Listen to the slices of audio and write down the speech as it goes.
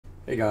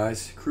Hey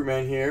guys,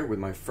 Crewman here with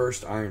my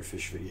first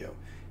ironfish video.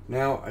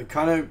 Now, I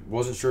kind of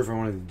wasn't sure if I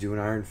wanted to do an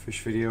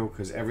ironfish video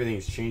because everything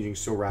is changing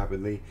so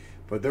rapidly,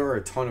 but there are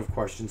a ton of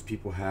questions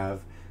people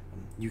have.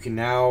 You can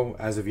now,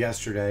 as of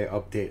yesterday,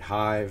 update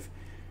Hive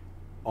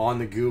on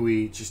the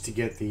GUI just to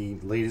get the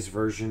latest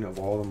version of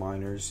all the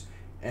miners.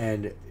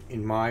 And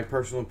in my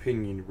personal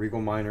opinion, Regal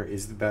Miner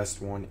is the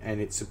best one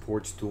and it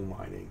supports dual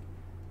mining.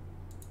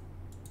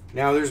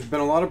 Now, there's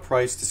been a lot of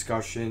price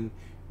discussion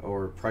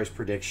or price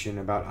prediction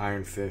about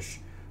ironfish,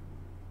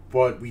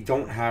 but we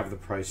don't have the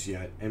price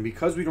yet. And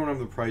because we don't have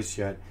the price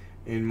yet,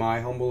 in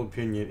my humble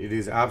opinion, it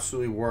is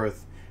absolutely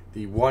worth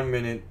the 1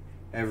 minute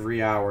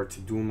every hour to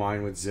dual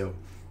mine with Zill.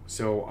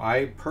 So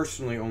I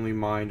personally only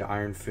mined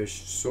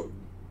ironfish, so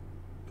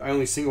I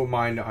only single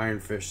coin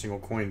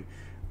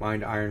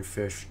mined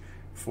ironfish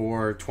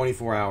for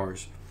 24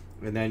 hours.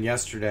 And then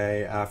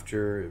yesterday,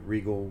 after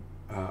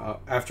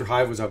after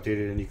Hive was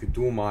updated and you could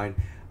dual mine,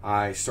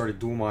 I started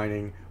dual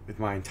mining with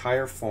my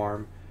entire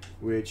farm,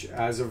 which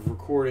as of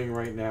recording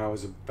right now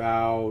is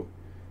about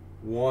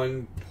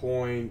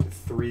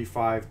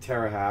 1.35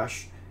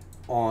 terahash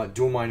on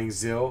dual mining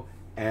Zill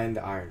and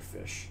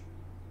ironfish.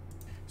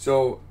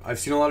 So I've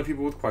seen a lot of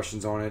people with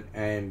questions on it,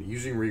 and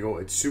using Regal,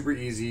 it's super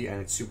easy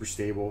and it's super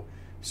stable.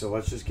 So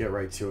let's just get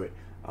right to it.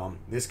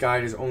 This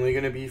guide is only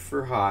going to be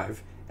for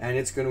Hive, and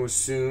it's going to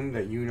assume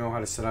that you know how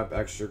to set up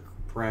extra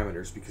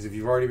parameters, because if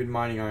you've already been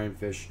mining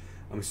ironfish,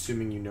 I'm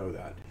assuming you know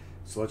that.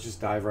 So let's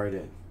just dive right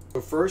in. So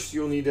first,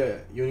 you'll need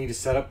to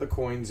set up the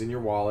coins in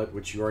your wallet,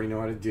 which you already know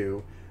how to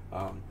do.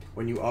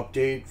 When you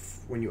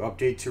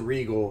update to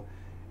Regal,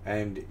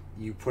 and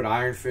you put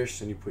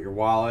ironfish, and you put your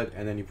wallet,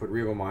 and then you put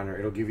Regal Miner,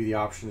 it'll give you the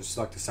option to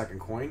select a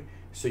second coin.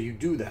 So you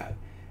do that,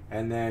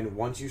 and then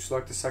once you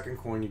select the second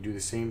coin, you do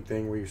the same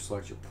thing where you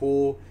select your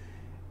pool,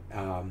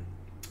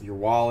 your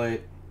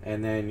wallet,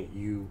 and then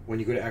when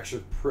you go to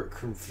extra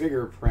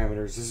configure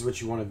parameters, this is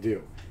what you want to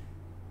do.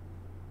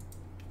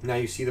 Now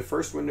you see the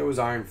first window is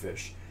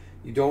ironfish.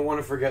 You don't want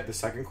to forget the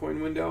second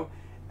coin window,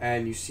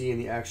 and you see in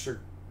the extra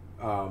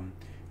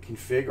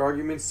config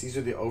arguments, these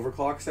are the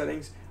overclock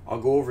settings.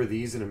 I'll go over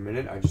these in a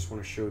minute. I just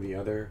want to show the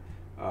other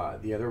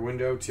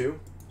window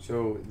too.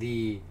 So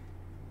the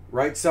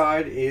right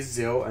side is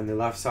Zill and the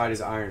left side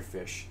is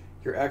ironfish.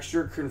 Your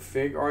extra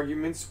config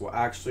arguments will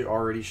actually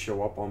already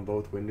show up on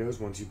both windows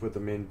once you put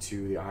them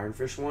into the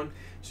ironfish one,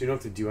 so you don't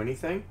have to do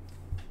anything.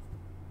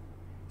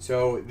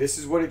 So this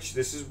is what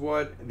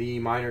the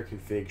miner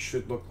config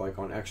should look like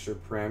on extra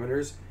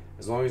parameters,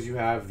 as long as you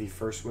have the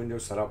first window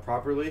set up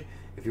properly.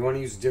 If you want to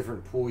use a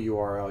different pool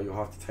URL, you'll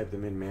have to type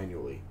them in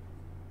manually.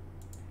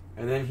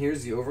 And then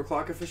here's the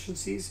overclock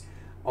efficiencies.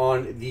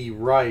 On the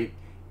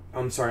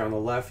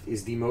left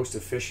is the most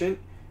efficient,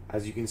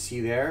 as you can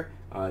see there.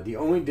 The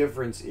only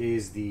difference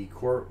is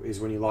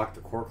when you lock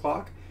the core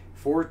clock.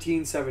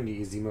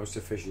 1470 is the most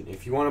efficient.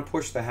 If you want to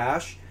push the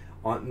hash,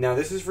 now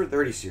this is for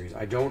 30 series.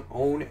 I don't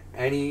own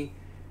any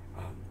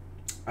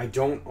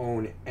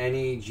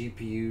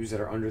GPUs that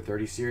are under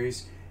 30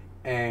 series,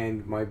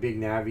 and my big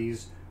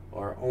navies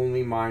are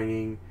only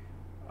mining.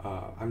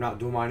 I'm not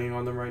dual mining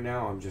on them right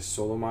now. I'm just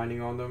solo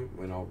mining on them.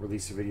 When I'll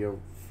release a video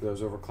for those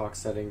overclock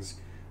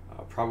settings,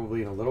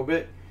 probably in a little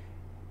bit.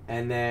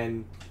 And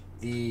then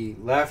the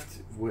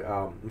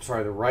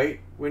the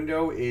right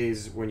window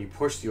is when you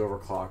push the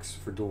overclocks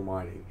for dual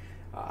mining.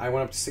 I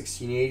went up to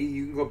 1680.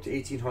 You can go up to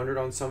 1800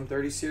 on some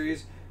 30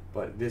 series,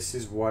 but this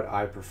is what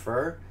I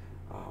prefer.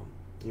 I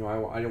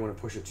didn't want to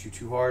push it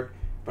too hard,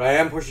 but I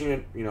am pushing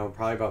it,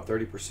 probably about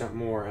 30%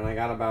 more, and I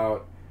got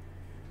about,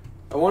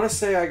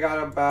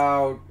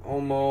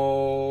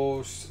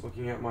 almost,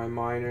 looking at my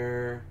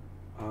miner,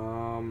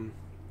 I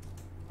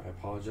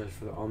apologize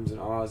for the ums and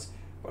ahs,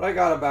 but I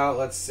got about,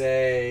 let's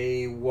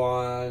say, I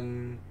got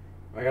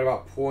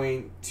about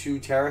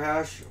 0.2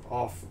 terahash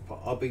off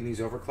upping these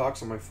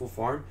overclocks on my full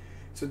farm.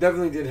 So it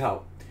definitely did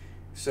help.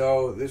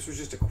 So this was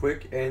just a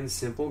quick and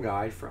simple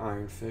guide for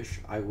ironfish.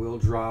 I will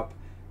drop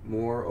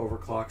more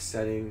overclock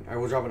setting. I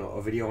will drop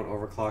a video on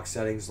overclock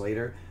settings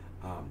later.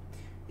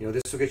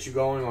 This will get you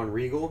going on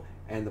Regal,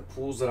 and the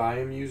pools that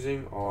I'm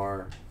using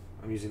I'm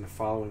using the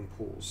following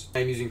pools.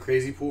 I'm using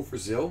crazypool for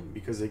Zill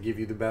because they give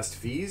you the best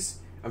fees.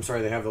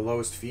 They have the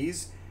lowest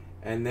fees.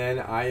 And then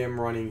I am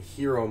running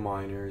hero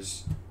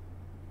miners.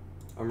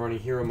 I'm running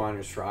hero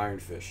miners for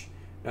ironfish.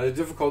 Now the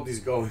difficulty is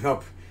going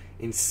up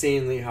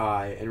insanely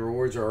high, and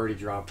rewards are already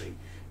dropping.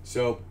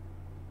 So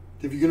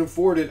if you can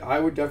afford it, I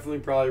would definitely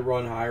probably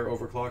run higher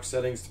overclock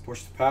settings to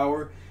push the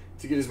power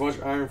to get as much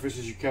ironfish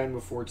as you can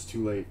before it's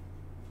too late.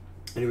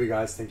 Anyway,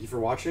 guys, thank you for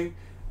watching.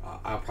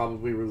 I'll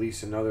probably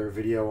release another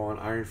video on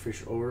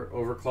ironfish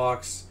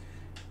overclocks,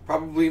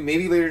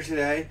 maybe later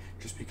today,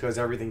 just because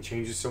everything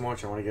changes so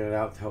much. I want to get it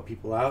out to help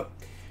people out.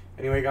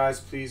 Anyway,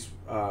 guys, please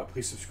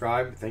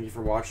subscribe. Thank you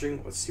for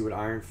watching. Let's see what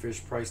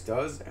ironfish price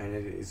does, and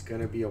it is going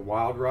to be a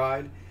wild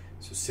ride.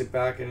 So sit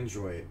back and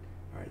enjoy it.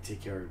 All right,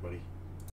 take care, everybody.